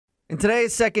In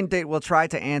today's second date, we'll try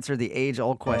to answer the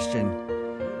age-old question,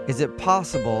 is it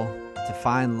possible to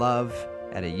find love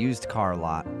at a used car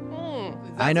lot?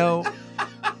 I know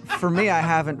for me, I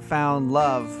haven't found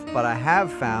love, but I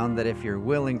have found that if you're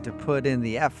willing to put in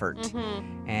the effort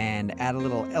and add a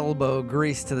little elbow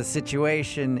grease to the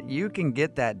situation, you can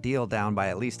get that deal down by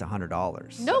at least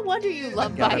 $100. No wonder you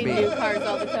love buying new cars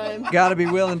all the time. Gotta be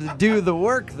willing to do the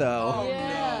work, though. Oh,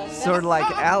 yeah. Sort of like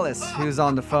Alice, who's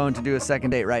on the phone to do a second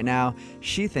date right now.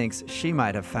 She thinks she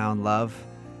might have found love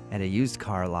at a used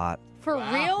car lot. For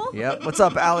real? Yep. What's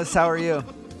up, Alice? How are you?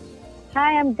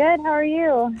 Hi, I'm good. How are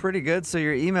you? Pretty good. So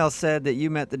your email said that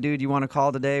you met the dude you want to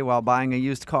call today while buying a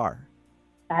used car.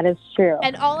 That is true.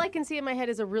 And all I can see in my head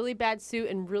is a really bad suit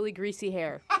and really greasy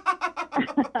hair.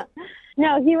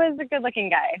 No, he was a good-looking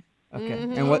guy. Okay.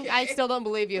 And what? I still don't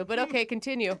believe you, but okay,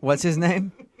 continue. What's his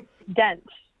name? Dent.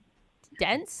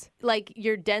 Dents? Like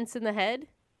your dents in the head?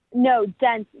 No,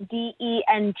 Dent.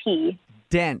 D-E-N-T.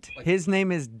 Dent. His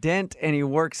name is Dent, and he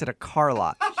works at a car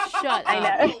lot. Shut I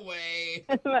up. know. No way.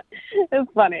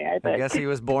 It's funny, I I think. guess he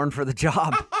was born for the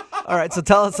job. All right, so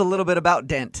tell us a little bit about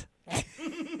Dent.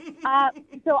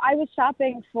 So I was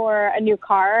shopping for a new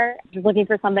car, just looking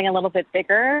for something a little bit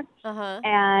bigger, Uh-huh.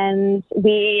 and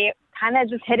we kind of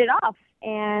just hit it off.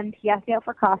 And he asked me out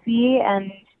for coffee,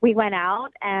 and we went out,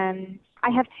 and I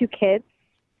have 2 kids,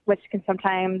 which can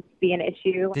sometimes be an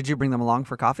issue. Did you bring them along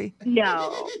for coffee?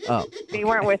 No, Oh. they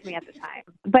weren't with me at the time.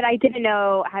 But I didn't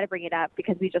know how to bring it up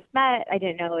because we just met. I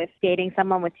didn't know if dating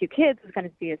someone with 2 kids was going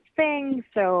to be his thing.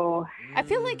 So I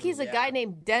feel like he's a guy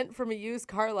named Dent from a used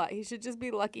car lot. He should just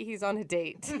be lucky he's on a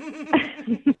date.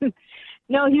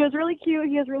 no, he was really cute.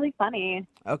 He was really funny.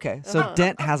 Okay, so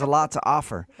Dent has a lot to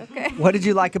offer. Okay. What did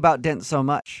you like about Dent so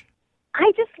much?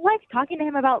 I just liked talking to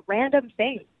him about random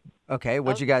things. Okay,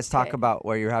 what'd you guys talk Okay. about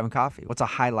while you were having coffee? What's a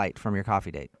highlight from your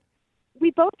coffee date?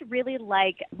 We both really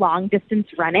like long distance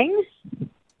running.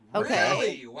 Okay.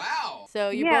 Really? Wow. So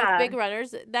you're Yeah. both big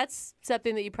runners. That's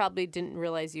something that you probably didn't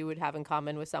realize you would have in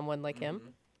common with someone like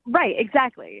him. Right,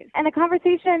 exactly. And the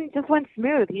conversation just went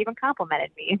smooth. He even complimented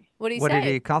me. What do you What say?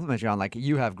 did he compliment you on? Like,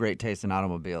 you have great taste in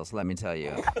automobiles, let me tell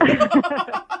you.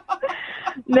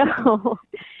 No.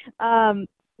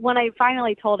 When I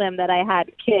finally told him that I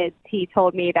had kids, he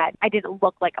told me that I didn't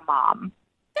look like a mom.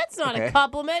 That's not Okay. a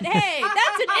compliment. Hey,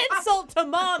 that's an insult to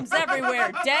moms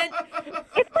everywhere, Dent.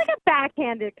 It's like a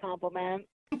backhanded compliment.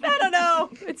 I don't know.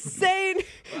 It's saying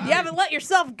you haven't let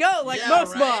yourself go like Yeah,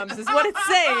 most right. moms is what it's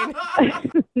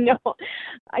saying. No,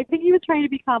 I think he was trying to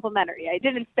be complimentary. I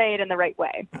didn't say it in the right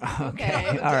way.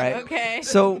 Okay. All right. Okay.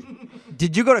 So,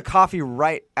 did you go to coffee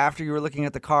right after you were looking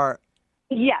at the car?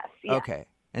 Yes. Yeah. Okay.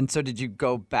 And so did you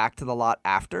go back to the lot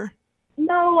after?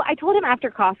 No, I told him after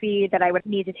coffee that I would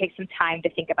need to take some time to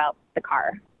think about the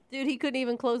car. Dude, he couldn't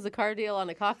even close the car deal on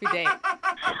a coffee date.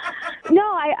 No,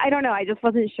 I don't know. I just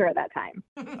wasn't sure at that time.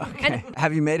 Okay.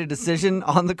 Have you made a decision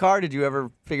on the car? Did you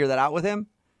ever figure that out with him?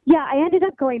 Yeah, I ended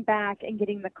up going back and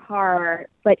getting the car,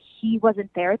 but he wasn't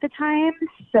there at the time,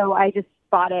 so I just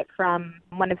bought it from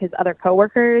one of his other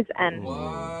coworkers and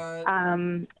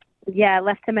What? yeah,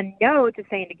 left him a note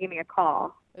saying to give me a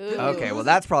call Ooh. Okay, well,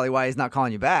 that's probably why he's not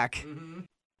calling you back.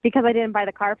 because I didn't buy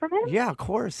the car from him. Yeah, of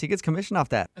course. He gets commission off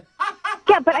that.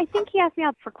 Yeah, but I think he asked me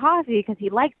out for coffee because he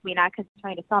likes me, not because he's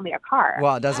trying to sell me a car.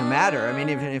 Well, it doesn't matter. I mean,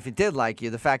 even if he did like you,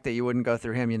 the fact that you wouldn't go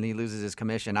through him and he loses his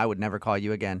commission, I would never call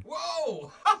you again.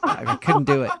 Whoa. I couldn't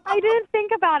do it. I didn't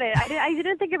think about it. I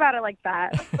didn't think about it like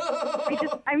that.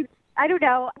 I don't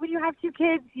know. When you have 2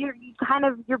 kids, you kind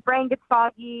of your brain gets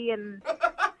foggy, and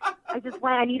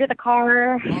I needed a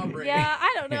car. Yeah,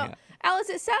 I don't know. Yeah. Alice,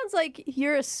 it sounds like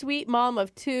you're a sweet mom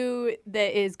of 2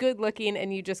 that is good looking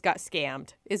and you just got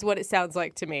scammed, is what it sounds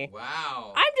like to me.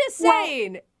 Wow. I'm just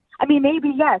saying. I mean,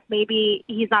 maybe yes, maybe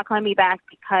he's not calling me back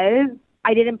because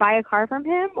I didn't buy a car from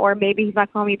him, or maybe he's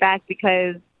not calling me back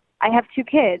because I have 2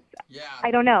 kids. Yeah. I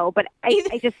don't know, but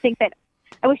I just think that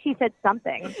I wish he said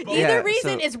something. Either Yeah,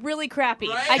 reason so- is really crappy.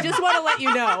 Right? I just want to let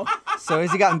you know. So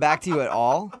has he gotten back to you at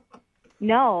all?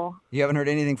 No, You haven't heard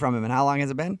anything from him. And how long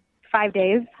has it been? 5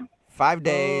 days. 5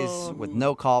 days with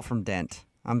no call from Dent.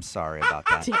 I'm sorry about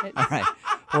that. All right.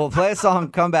 Well, play a song,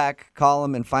 come back, call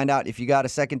him, and find out if you got a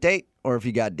second date or if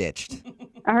you got ditched.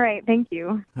 All right, thank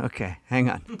you. Okay, hang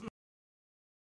on.